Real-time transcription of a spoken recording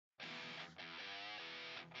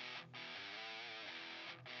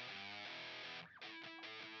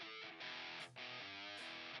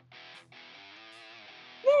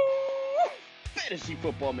Fantasy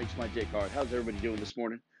football makes my dick hard. How's everybody doing this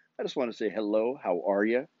morning? I just want to say hello. How are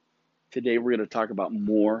you? Today we're going to talk about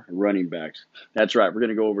more running backs. That's right. We're going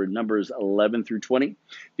to go over numbers 11 through 20.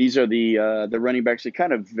 These are the running backs that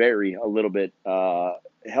kind of vary a little bit, a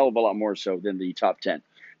hell of a lot more so than the top 10.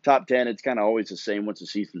 Top 10, it's kind of always the same once the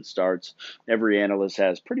season starts. Every analyst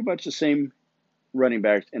has pretty much the same running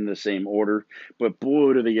backs in the same order, but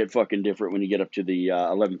boy, do they get fucking different when you get up to the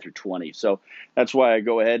 11 through 20. So that's why I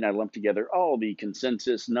go ahead and I lump together all the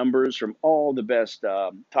consensus numbers from all the best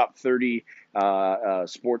top 30 not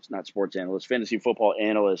sports analysts, fantasy football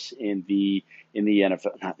analysts in the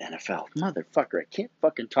NFL, not NFL, motherfucker. I can't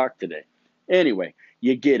fucking talk today. Anyway,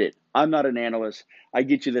 you get it. I'm not an analyst. I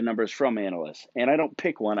get you the numbers from analysts, and I don't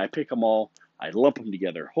pick one. I pick them all. I lump them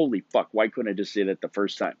together. Holy fuck! Why couldn't I just say that the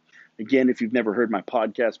first time? Again, if you've never heard my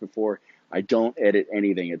podcast before, I don't edit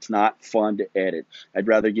anything. It's not fun to edit. I'd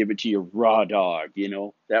rather give it to you raw dog,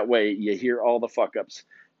 That way you hear all the fuck ups.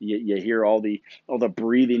 You hear all the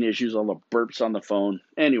breathing issues, all the burps on the phone.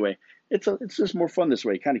 Anyway, it's just more fun this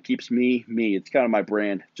way. It kind of keeps me. It's kind of my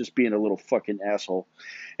brand, just being a little fucking asshole.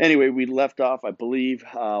 Anyway, we left off, I believe,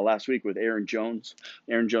 last week with Aaron Jones.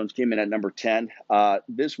 Aaron Jones came in at number 10.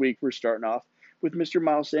 This week we're starting off with Mr.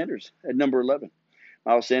 Miles Sanders at number 11.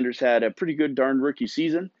 Miles Sanders had a pretty good darn rookie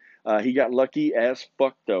season. He got lucky as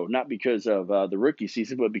fuck, though, not because of the rookie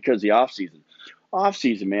season, but because of the offseason.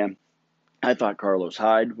 Offseason, man, I thought Carlos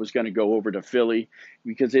Hyde was going to go over to Philly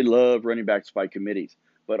because they love running backs by committees.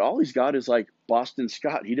 But all he's got is like Boston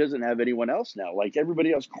Scott. He doesn't have anyone else now. Like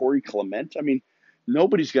everybody else, Corey Clement. I mean,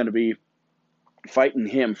 nobody's going to be fighting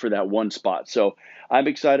him for that one spot. So I'm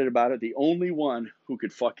excited about it. The only one who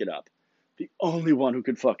could fuck it up,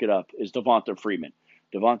 is Devonta Freeman.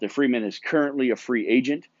 Devonta Freeman is currently a free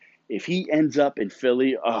agent. If he ends up in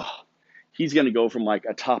Philly, he's going to go from like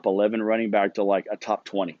a top 11 running back to like a top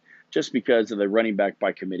 20 just because of the running back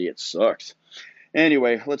by committee. It sucks.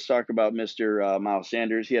 Anyway, let's talk about Mr. Miles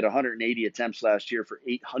Sanders. He had 180 attempts last year for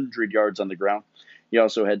 800 yards on the ground. He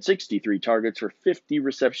also had 63 targets for 50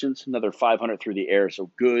 receptions, another 500 through the air.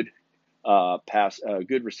 So good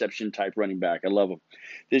good reception type running back. I love him.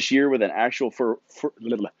 This year with an actual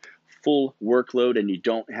full workload, and you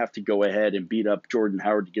don't have to go ahead and beat up Jordan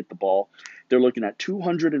Howard to get the ball. They're looking at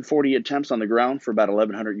 240 attempts on the ground for about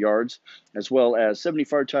 1,100 yards, as well as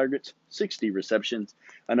 75 targets, 60 receptions,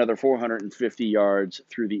 another 450 yards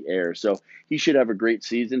through the air. So he should have a great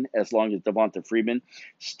season as long as Devonta Freeman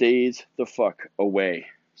stays the fuck away.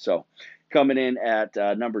 So coming in at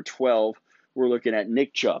number 12, we're looking at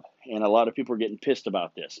Nick Chubb. And a lot of people are getting pissed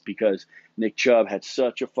about this because Nick Chubb had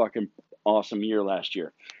such a fucking awesome year last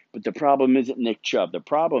year. But the problem isn't Nick Chubb. The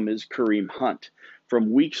problem is Kareem Hunt.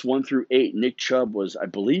 From weeks 1 through 8, Nick Chubb was, I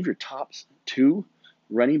believe, your top 2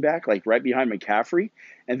 running back, like right behind McCaffrey.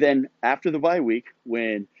 And then after the bye week,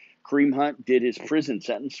 when Kareem Hunt did his prison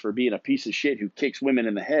sentence for being a piece of shit who kicks women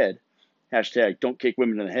in the head, hashtag don't kick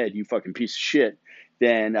women in the head, you fucking piece of shit,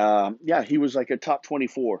 then, he was like a top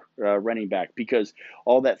 24 running back because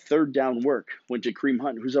all that third down work went to Kareem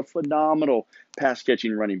Hunt, who's a phenomenal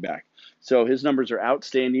pass-catching running back. So his numbers are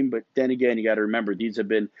outstanding, but then again, you got to remember, these have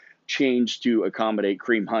been changed to accommodate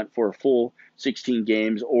Kareem Hunt for a full 16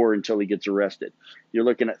 games or until he gets arrested. You're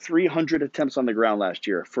looking at 300 attempts on the ground last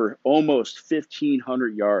year for almost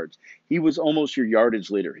 1,500 yards. He was almost your yardage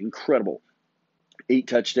leader. Incredible. 8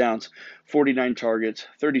 touchdowns, 49 targets,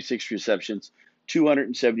 36 receptions,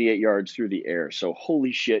 278 yards through the air. So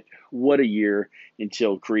holy shit, what a year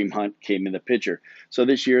until Kareem Hunt came in the picture. So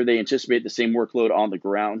this year they anticipate the same workload on the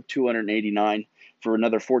ground, 289 for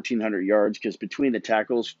another 1,400 yards because between the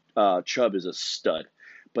tackles, Chubb is a stud.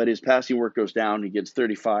 But his passing work goes down. He gets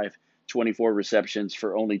 35, 24 receptions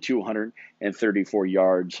for only 234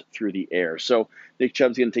 yards through the air. So Nick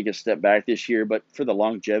Chubb's going to take a step back this year, but for the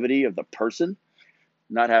longevity of the person,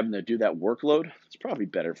 not having to do that workload, it's probably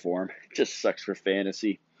better for him. It just sucks for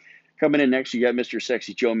fantasy. Coming in next, you got Mr.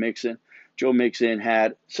 Sexy Joe Mixon. Joe Mixon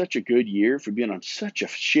had such a good year for being on such a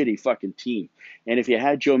shitty fucking team. And if you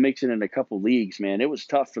had Joe Mixon in a couple leagues, man, it was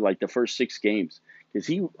tough for like the first 6 games because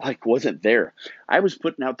he like wasn't there. I was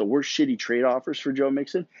putting out the worst shitty trade offers for Joe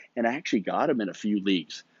Mixon, and I actually got him in a few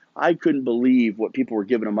leagues. I couldn't believe what people were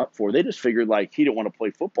giving him up for. They just figured like he didn't want to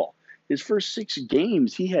play football. His first 6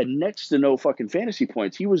 games, he had next to no fucking fantasy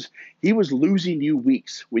points. He was losing you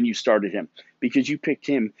weeks when you started him because you picked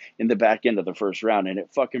him in the back end of the first round, and it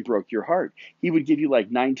fucking broke your heart. He would give you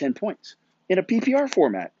like 9, 10 points in a PPR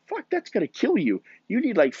format. Fuck, that's going to kill you. You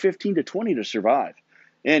need like 15 to 20 to survive.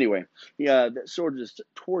 Anyway, yeah, sort of just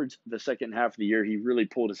towards the second half of the year, he really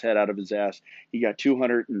pulled his head out of his ass. He got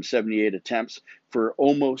 278 attempts for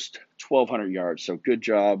almost 1,200 yards. So good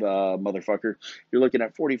job, motherfucker. You're looking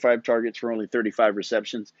at 45 targets for only 35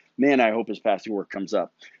 receptions. Man, I hope his passing work comes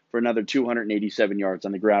up for another 287 yards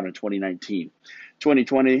on the ground in 2019.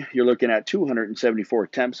 2020, you're looking at 274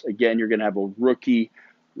 attempts. Again, you're going to have a rookie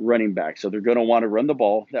running back. So they're going to want to run the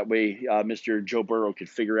ball. That way, Mr. Joe Burrow could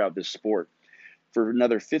figure out this sport for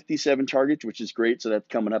another 57 targets, which is great. So that's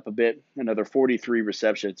coming up a bit. Another 43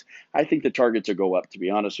 receptions. I think the targets will go up, to be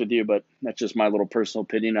honest with you, but that's just my little personal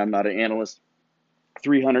opinion. I'm not an analyst.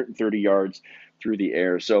 330 yards through the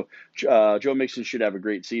air. So Joe Mixon should have a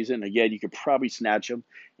great season. Again, you could probably snatch him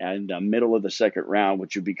in the middle of the second round,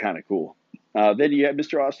 which would be kind of cool. Then you have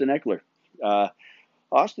Mr. Austin Ekeler.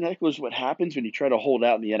 Austin Ekeler is what happens when you try to hold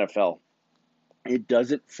out in the NFL. It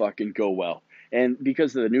doesn't fucking go well. And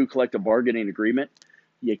because of the new collective bargaining agreement,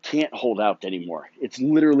 you can't hold out anymore. It's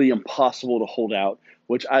literally impossible to hold out,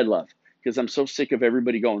 which I love because I'm so sick of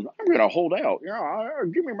everybody going, I'm going to hold out.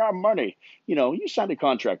 Give me my money. You signed a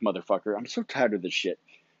contract, motherfucker. I'm so tired of this shit.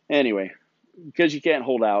 Anyway, because you can't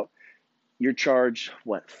hold out, you're charged,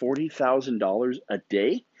 what, $40,000 a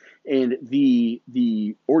day? And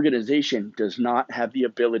the organization does not have the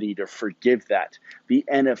ability to forgive that. The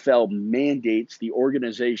NFL mandates, the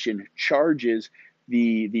organization charges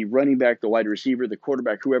the running back, the wide receiver, the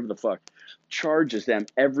quarterback, whoever the fuck, charges them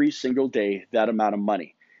every single day that amount of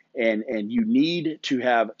money. And you need to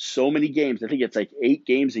have so many games. I think it's like 8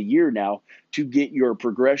 games a year now to get your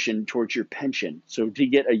progression towards your pension. So to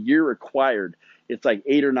get a year required, it's like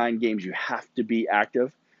 8 or 9 games you have to be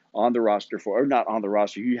active on the roster for, or not on the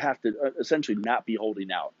roster. You have to essentially not be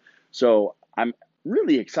holding out. So I'm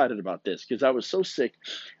really excited about this because I was so sick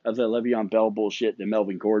of the Le'Veon Bell bullshit, the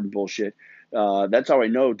Melvin Gordon bullshit. That's how I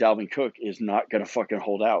know Dalvin Cook is not going to fucking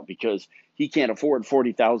hold out because he can't afford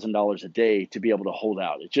 $40,000 a day to be able to hold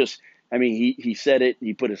out. It just, I mean, he said it.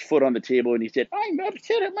 He put his foot on the table and he said, I'm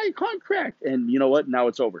upset at my contract. And you know what? Now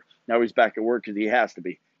it's over. Now he's back at work because he has to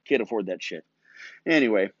be. Can't afford that shit.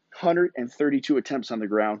 Anyway, 132 attempts on the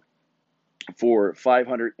ground for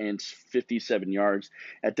 557 yards.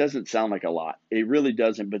 That doesn't sound like a lot. It really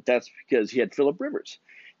doesn't, but that's because he had Philip Rivers.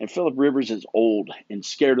 And Philip Rivers is old and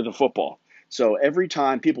scared of the football. So every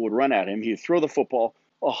time people would run at him, he'd throw the football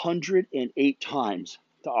 108 times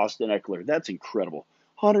to Austin Ekeler. That's incredible.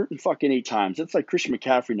 108 times. That's like Christian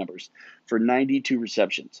McCaffrey numbers for 92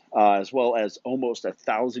 receptions, as well as almost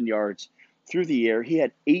 1,000 yards through the air. He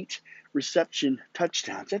had 8 reception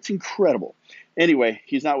touchdowns. That's incredible. Anyway,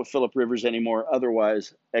 he's not with Philip Rivers anymore.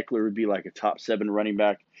 Otherwise, Ekeler would be like a top 7 running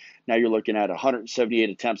back. Now you're looking at 178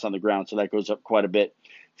 attempts on the ground, so that goes up quite a bit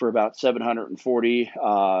for about 740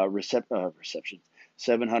 receptions,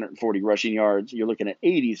 740 rushing yards. You're looking at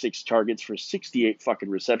 86 targets for 68 fucking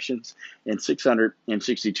receptions and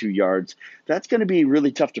 662 yards. That's going to be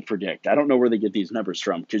really tough to predict. I don't know where they get these numbers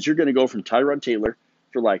from because you're going to go from Tyrod Taylor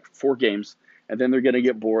for like 4 games, and then they're going to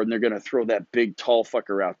get bored and they're going to throw that big, tall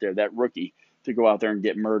fucker out there, that rookie, to go out there and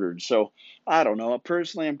get murdered. So I don't know.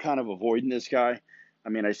 Personally, I'm kind of avoiding this guy. I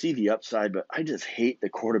mean, I see the upside, but I just hate the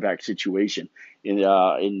quarterback situation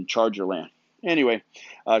in Charger land. Anyway,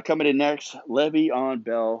 coming in next, Le'Veon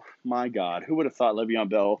Bell. My God, who would have thought Le'Veon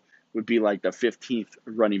Bell would be like the 15th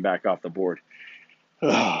running back off the board?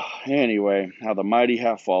 Anyway, how the mighty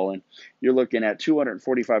have fallen. You're looking at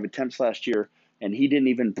 245 attempts last year, and he didn't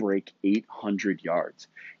even break 800 yards.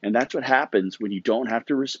 And that's what happens when you don't have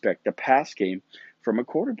to respect the pass game from a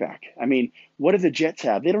quarterback. I mean, what do the Jets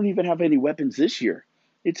have? They don't even have any weapons this year.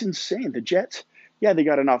 It's insane. The Jets, yeah, they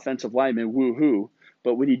got an offensive lineman, woohoo,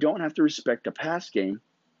 but when you don't have to respect the pass game,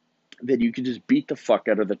 then you can just beat the fuck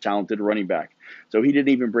out of the talented running back. So he didn't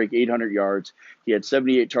even break 800 yards. He had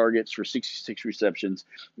 78 targets for 66 receptions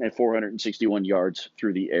and 461 yards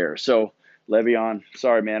through the air. So, Le'Veon,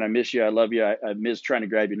 sorry, man. I miss you. I love you. I miss trying to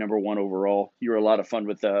grab you number 1 overall. You were a lot of fun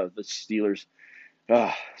with the Steelers.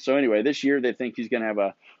 So anyway, this year they think he's going to have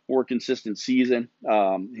a more consistent season.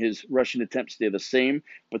 His rushing attempts stay the same,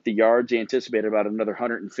 but the yards they anticipate about another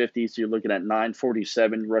 150. So you're looking at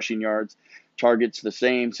 947 rushing yards. Targets the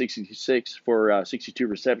same, 66 for 62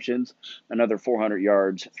 receptions, another 400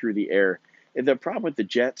 yards through the air. And the problem with the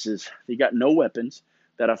Jets is they got no weapons.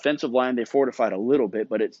 That offensive line they fortified a little bit,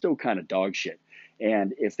 but it's still kind of dog shit.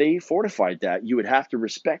 And if they fortified that, you would have to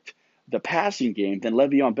respect the passing game. Then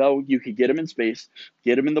Le'Veon Bell, you could get him in space,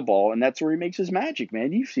 get him in the ball, and that's where he makes his magic,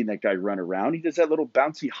 man. You've seen that guy run around. He does that little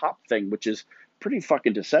bouncy hop thing, which is pretty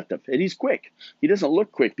fucking deceptive. And he's quick. He doesn't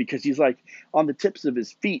look quick because he's like on the tips of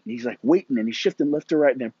his feet, and he's like waiting, and he's shifting left to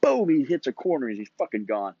right, and then boom, he hits a corner, and he's fucking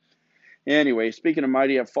gone. Anyway, speaking of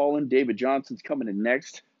mighty have fallen, David Johnson's coming in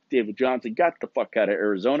next. David Johnson got the fuck out of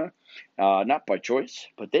Arizona, not by choice,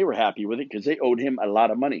 but they were happy with it because they owed him a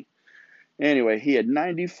lot of money. Anyway, he had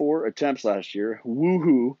 94 attempts last year,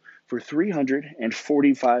 woohoo, for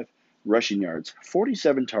 345 rushing yards,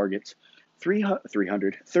 47 targets,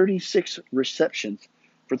 336 receptions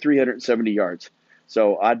for 370 yards.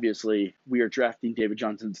 So obviously, we are drafting David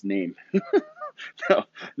Johnson's name.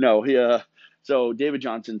 no. So David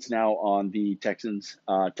Johnson's now on the Texans.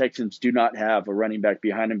 Texans do not have a running back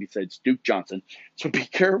behind him besides Duke Johnson. So be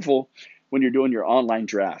careful when you're doing your online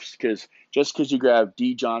drafts, because just because you grab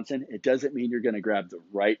D Johnson, it doesn't mean you're going to grab the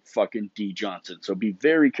right fucking D Johnson. So be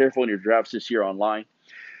very careful in your drafts this year online.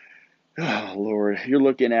 Oh, Lord. You're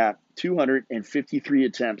looking at 253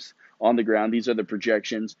 attempts on the ground. These are the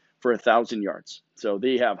projections for 1,000 yards. So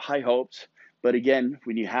they have high hopes. But again,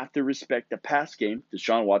 when you have to respect the pass game,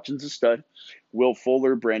 Deshaun Watson's a stud. Will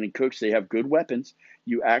Fuller, Brandon Cooks, they have good weapons.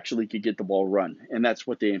 You actually could get the ball run, and that's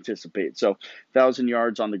what they anticipate. So 1,000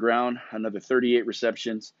 yards on the ground, another 38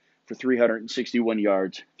 receptions for 361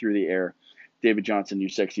 yards through the air. David Johnson, you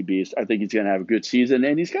sexy beast. I think he's going to have a good season,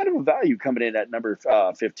 and he's kind of a value coming in at number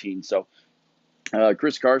 15. So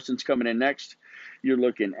Chris Carson's coming in next. You're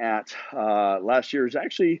looking at last year's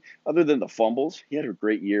actually, other than the fumbles, he had a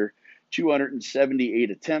great year.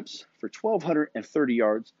 278 attempts for 1,230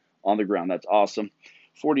 yards on the ground. That's awesome.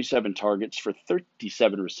 47 targets for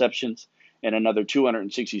 37 receptions and another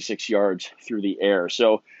 266 yards through the air.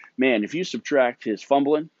 So, man, if you subtract his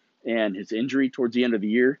fumbling and his injury towards the end of the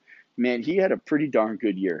year, man, he had a pretty darn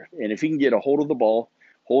good year. And if he can get a hold of the ball,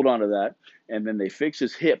 hold on to that, and then they fix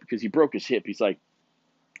his hip because he broke his hip. He's like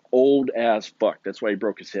old as fuck. That's why he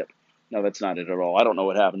broke his hip. No, that's not it at all. I don't know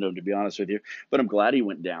what happened to him, to be honest with you, but I'm glad he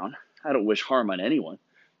went down. I don't wish harm on anyone,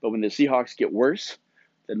 but when the Seahawks get worse,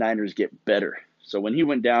 the Niners get better. So when he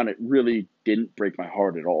went down, it really didn't break my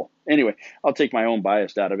heart at all. Anyway, I'll take my own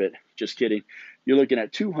bias out of it. Just kidding. You're looking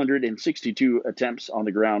at 262 attempts on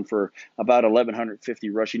the ground for about 1,150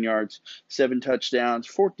 rushing yards, 7 touchdowns,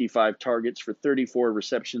 45 targets for 34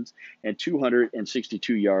 receptions, and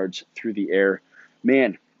 262 yards through the air.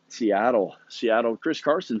 Man, Seattle, Chris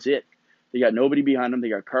Carson's it. They got nobody behind him. They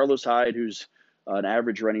got Carlos Hyde, who's an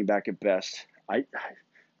average running back at best.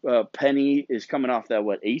 Penny is coming off that,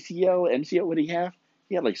 ACL, MCL, what did he have?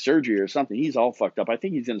 He had like surgery or something. He's all fucked up. I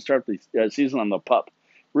think he's going to start the season on the PUP.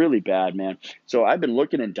 Really bad, man. So I've been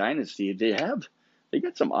looking in Dynasty. They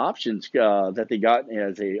got some options that they got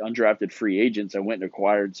as a undrafted free agents I went and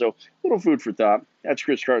acquired. So little food for thought. That's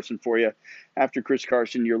Chris Carson for you. After Chris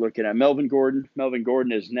Carson, you're looking at Melvin Gordon. Melvin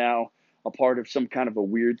Gordon is now a part of some kind of a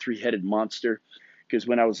weird three-headed monster. Because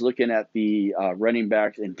when I was looking at the running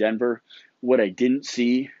backs in Denver, what I didn't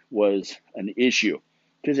see was an issue.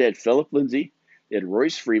 Because they had Philip Lindsay, they had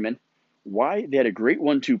Royce Freeman. Why? They had a great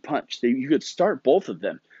 1-2 punch. You could start both of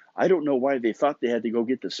them. I don't know why they thought they had to go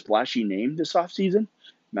get the splashy name this offseason.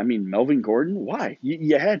 I mean, Melvin Gordon, why?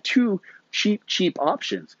 You had 2 cheap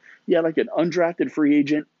options. You had like an undrafted free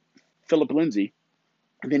agent, Philip Lindsay,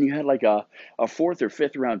 and then you had like a 4th or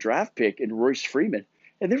 5th round draft pick in Royce Freeman,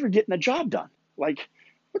 and they were getting the job done. Like,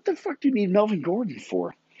 what the fuck do you need Melvin Gordon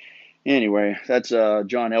for? Anyway, that's John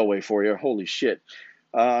Elway for you. Holy shit.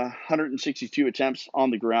 162 attempts on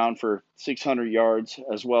the ground for 600 yards,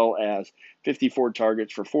 as well as 54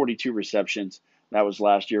 targets for 42 receptions. That was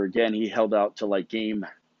last year. Again, he held out to like game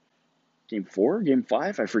 4, game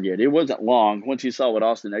 5, I forget. It wasn't long. Once he saw what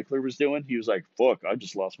Austin Eckler was doing, he was like, fuck, I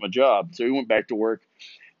just lost my job. So he went back to work.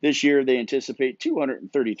 This year, they anticipate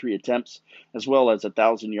 233 attempts, as well as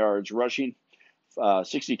 1,000 yards rushing.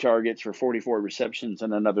 60 targets for 44 receptions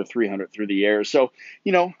and another 300 through the air. So,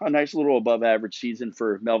 a nice little above average season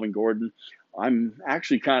for Melvin Gordon. I'm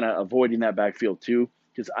actually kind of avoiding that backfield too,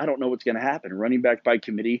 because I don't know what's going to happen. Running back by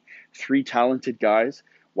committee, 3 talented guys.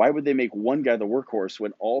 Why would they make one guy the workhorse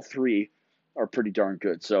when all 3 are pretty darn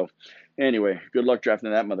good? So anyway, good luck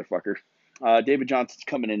drafting that motherfucker. David Johnson's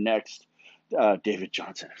coming in next.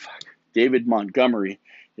 David Montgomery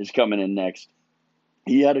is coming in next.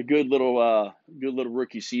 He had a good little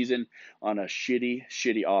rookie season on a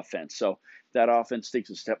shitty offense. So that offense takes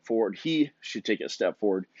a step forward. He should take a step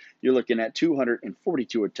forward. You're looking at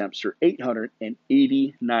 242 attempts for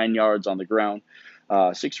 889 yards on the ground,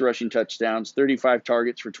 6 rushing touchdowns, 35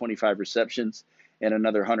 targets for 25 receptions, and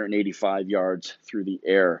another 185 yards through the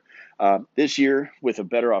air. This year, with a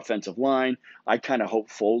better offensive line, I kind of hope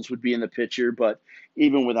Foles would be in the picture, but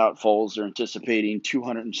even without Foles, they're anticipating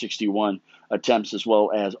 261 attempts as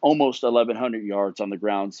well as almost 1,100 yards on the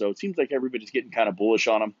ground. So it seems like everybody's getting kind of bullish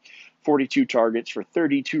on him. 42 targets for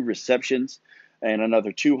 32 receptions and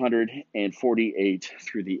another 248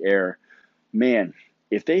 through the air. Man,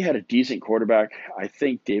 if they had a decent quarterback, I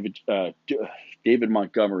think David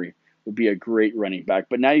Montgomery would be a great running back.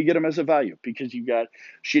 But now you get him as a value because you got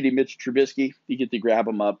shitty Mitch Trubisky. You get to grab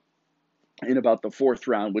him up in about the fourth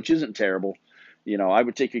round, which isn't terrible. I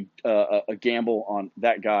would take a gamble on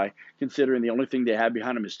that guy, considering the only thing they have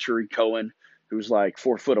behind him is Tariq Cohen, who's like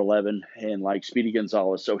 4'11" and like Speedy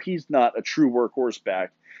Gonzalez. So he's not a true workhorse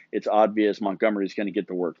back. It's obvious Montgomery's going to get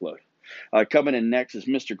the workload. Coming in next is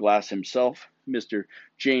Mr. Glass himself, Mr.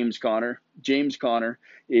 James Conner. James Conner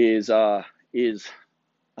is a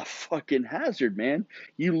fucking hazard, man.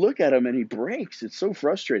 You look at him and he breaks. It's so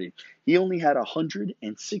frustrating. He only had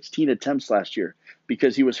 116 attempts last year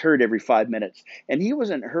because he was hurt every 5 minutes. And he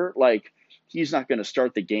wasn't hurt like he's not going to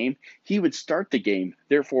start the game. He would start the game.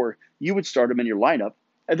 Therefore, you would start him in your lineup,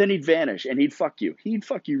 and then he'd vanish and he'd fuck you. He'd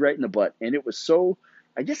fuck you right in the butt. And it was so,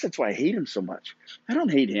 I guess that's why I hate him so much. I don't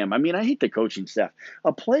hate him. I mean, I hate the coaching staff.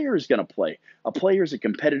 A player is going to play. A player is a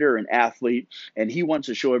competitor, an athlete, and he wants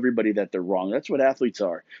to show everybody that they're wrong. That's what athletes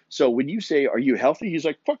are. So when you say, "Are you healthy?" He's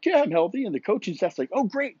like, "Fuck yeah, I'm healthy." And the coaching staff's like, "Oh,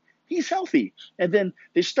 great, he's healthy." And then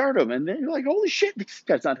they start him, and then you're like, "Holy shit, this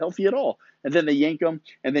guy's not healthy at all." And then they yank him,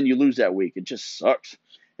 and then you lose that week. It just sucks.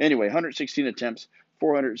 Anyway, 116 attempts,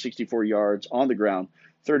 464 yards on the ground,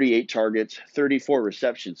 38 targets, 34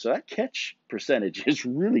 receptions. So that catch percentage is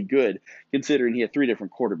really good considering he had three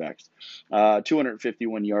different quarterbacks.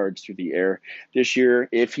 251 yards through the air. This year,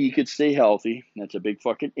 if he could stay healthy, that's a big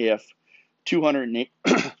fucking if, 208,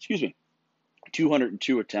 excuse me,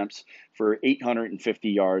 202 attempts for 850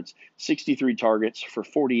 yards, 63 targets for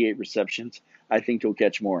 48 receptions. I think he'll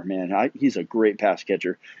catch more, man. He's a great pass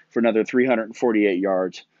catcher for another 348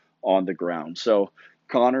 yards on the ground. So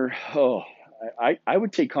Conner, I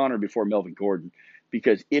would take Conner before Melvin Gordon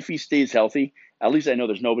because if he stays healthy, at least I know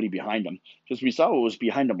there's nobody behind him. Because we saw what was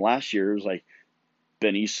behind him last year. It was like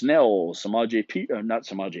Benny Snell, not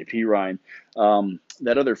Samaje Perine,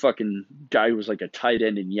 that other fucking guy who was like a tight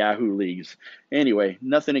end in Yahoo leagues. Anyway,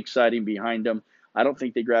 nothing exciting behind him. I don't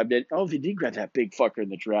think they grabbed it. Oh, they did grab that big fucker in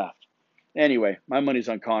the draft. Anyway, my money's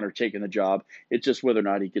on Conner taking the job. It's just whether or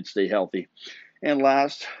not he could stay healthy. And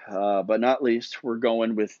last but not least, we're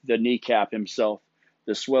going with the kneecap himself,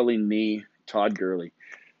 the swelling knee, Todd Gurley.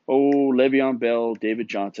 Oh, Le'Veon Bell, David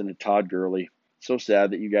Johnson, and Todd Gurley. So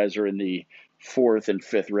sad that you guys are in the fourth and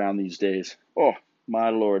fifth round these days. Oh, my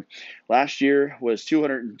Lord. Last year was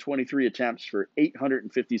 223 attempts for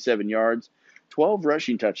 857 yards, 12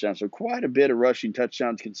 rushing touchdowns. So quite a bit of rushing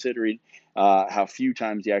touchdowns considering how few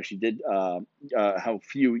times he actually did, how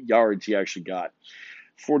few yards he actually got.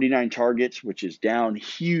 49 targets, which is down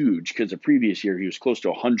huge because the previous year he was close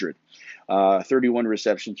to 100. 31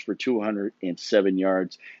 receptions for 207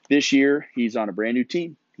 yards. This year, he's on a brand new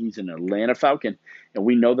team. He's an Atlanta Falcon, and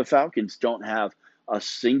we know the Falcons don't have a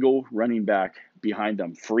single running back behind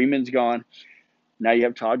them. Freeman's gone. Now you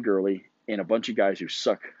have Todd Gurley and a bunch of guys who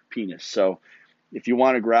suck penis. So if you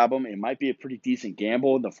want to grab them, it might be a pretty decent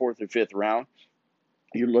gamble in the fourth or fifth round.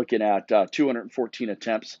 You're looking at 214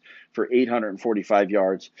 attempts for 845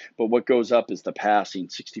 yards. But what goes up is the passing,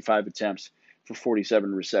 65 attempts for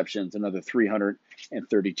 47 receptions, another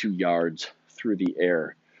 332 yards through the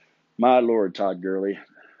air. My Lord, Todd Gurley.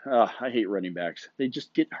 I hate running backs. They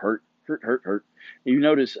just get hurt. You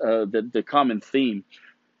notice the common theme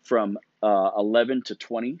from 11 to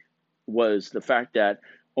 20 was the fact that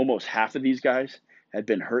almost half of these guys had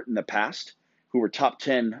been hurt in the past who were top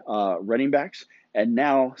 10 running backs. And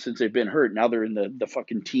now, since they've been hurt, now they're in the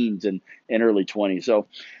fucking teens and early 20s. So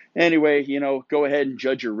anyway, go ahead and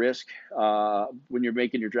judge your risk when you're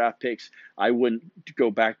making your draft picks. I wouldn't go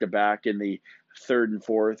back to back in the third and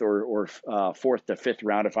fourth or fourth to fifth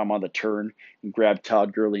round if I'm on the turn and grab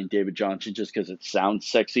Todd Gurley and David Johnson just because it sounds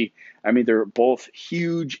sexy. I mean, they're both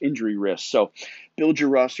huge injury risks. So build your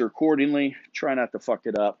roster accordingly. Try not to fuck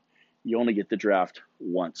it up. You only get the draft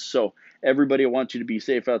once. So everybody, I want you to be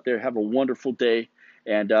safe out there. Have a wonderful day.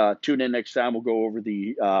 And tune in next time. We'll go over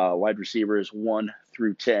the wide receivers 1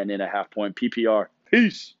 through 10 in a half-point PPR.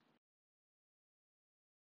 Peace.